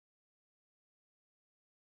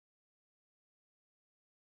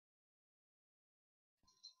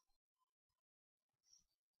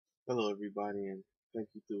Hello, everybody, and thank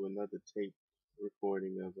you through another tape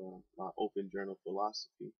recording of my open journal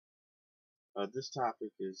philosophy. This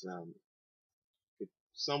topic is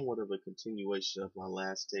somewhat of a continuation of my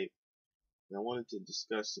last tape, and I wanted to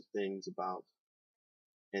discuss some things about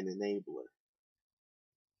an enabler.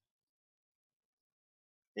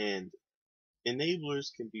 And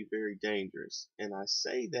enablers can be very dangerous, and I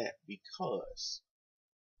say that because,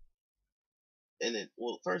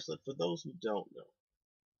 first, for those who don't know,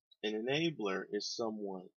 an enabler is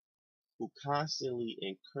someone who constantly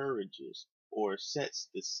encourages or sets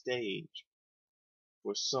the stage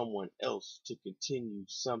for someone else to continue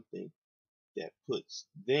something that puts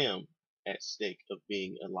them at stake of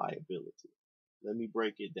being a liability. Let me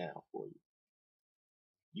break it down for you.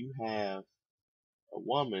 You have a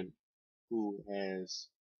woman who has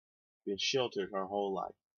been sheltered her whole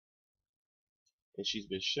life, and she's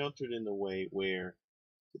been sheltered in a way where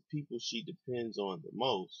the people she depends on the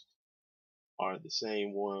most are the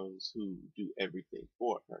same ones who do everything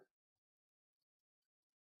for her.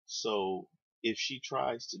 So if she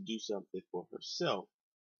tries to do something for herself,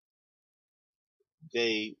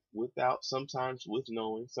 they, without, sometimes with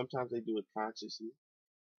knowing, sometimes they do it consciously,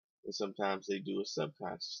 and sometimes they do it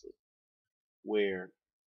subconsciously, where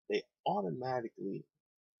they automatically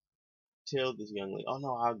tell this young lady, "Oh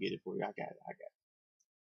no, I'll get it for you. I got it. I got it."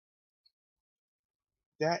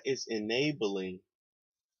 That is enabling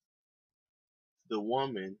the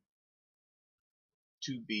woman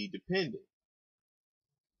to be dependent.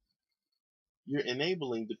 You're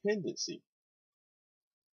enabling dependency,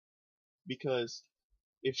 because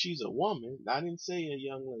if she's a woman, I didn't say a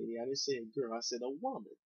young lady, I didn't say a girl, I said a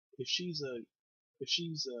woman. If she's a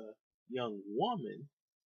young woman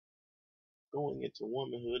going into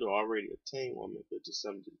womanhood, or already attained womanhood to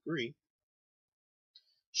some degree,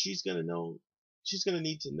 she's gonna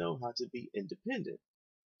need to know how to be independent.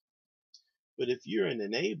 But if you're an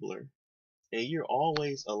enabler and you're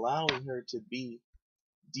always allowing her to be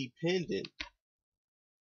dependent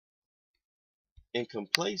and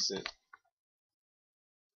complacent,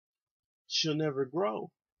 she'll never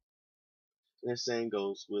grow. And the same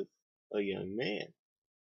goes with a young man.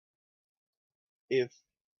 If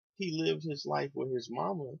he lived his life where his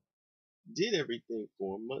mama did everything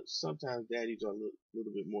for him, sometimes daddies are a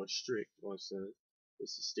little bit more strict on sons.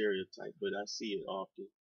 It's a stereotype, but I see it often.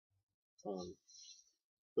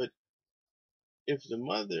 But if the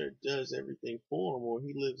mother does everything for him, or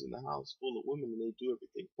he lives in a house full of women and they do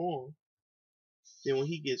everything for him, then when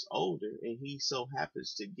he gets older and he so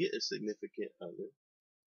happens to get a significant other,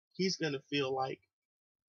 he's going to feel like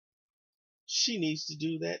she needs to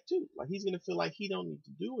do that too. Like, he's going to feel like he don't need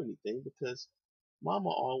to do anything because mama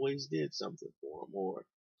always did something for him, or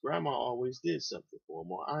grandma always did something for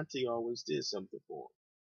him, or auntie always did something for him.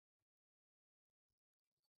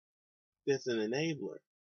 That's an enabler.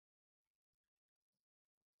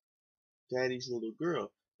 Daddy's little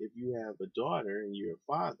girl. If you have a daughter and you're a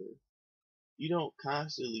father, you don't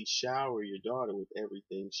constantly shower your daughter with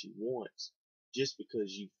everything she wants just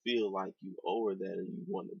because you feel like you owe her that, or you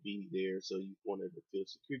want to be there, so you want her to feel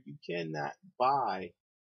secure. You cannot buy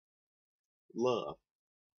love.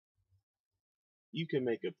 You can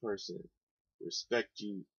make a person respect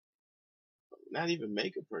you, not even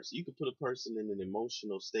make a person. You can put a person in an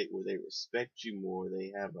emotional state where they respect you more,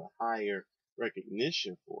 they have a higher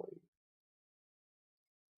recognition for you.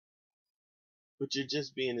 But you're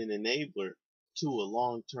just being an enabler to a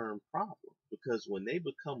long-term problem, because when they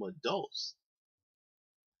become adults,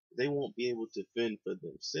 they won't be able to fend for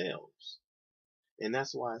themselves. And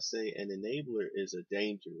that's why I say an enabler is a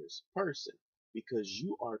dangerous person, because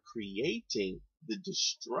you are creating the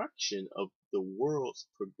destruction of the world's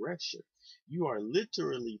progression. You are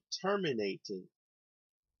literally terminating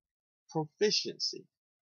proficiency.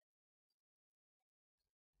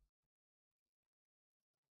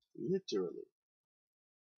 Literally.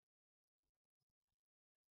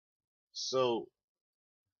 So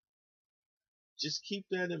just keep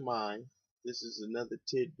that in mind. This is another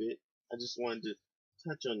tidbit. I just wanted to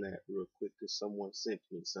touch on that real quick because someone sent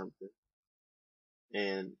me something.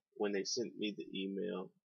 And when they sent me the email,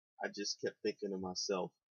 I just kept thinking to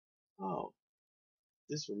myself, oh,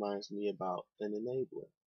 this reminds me about an enabler.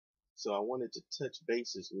 So I wanted to touch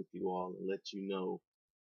bases with you all and let you know,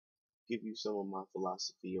 give you some of my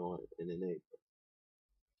philosophy on an enabler.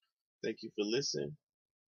 Thank you for listening,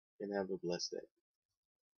 and have a blessed day.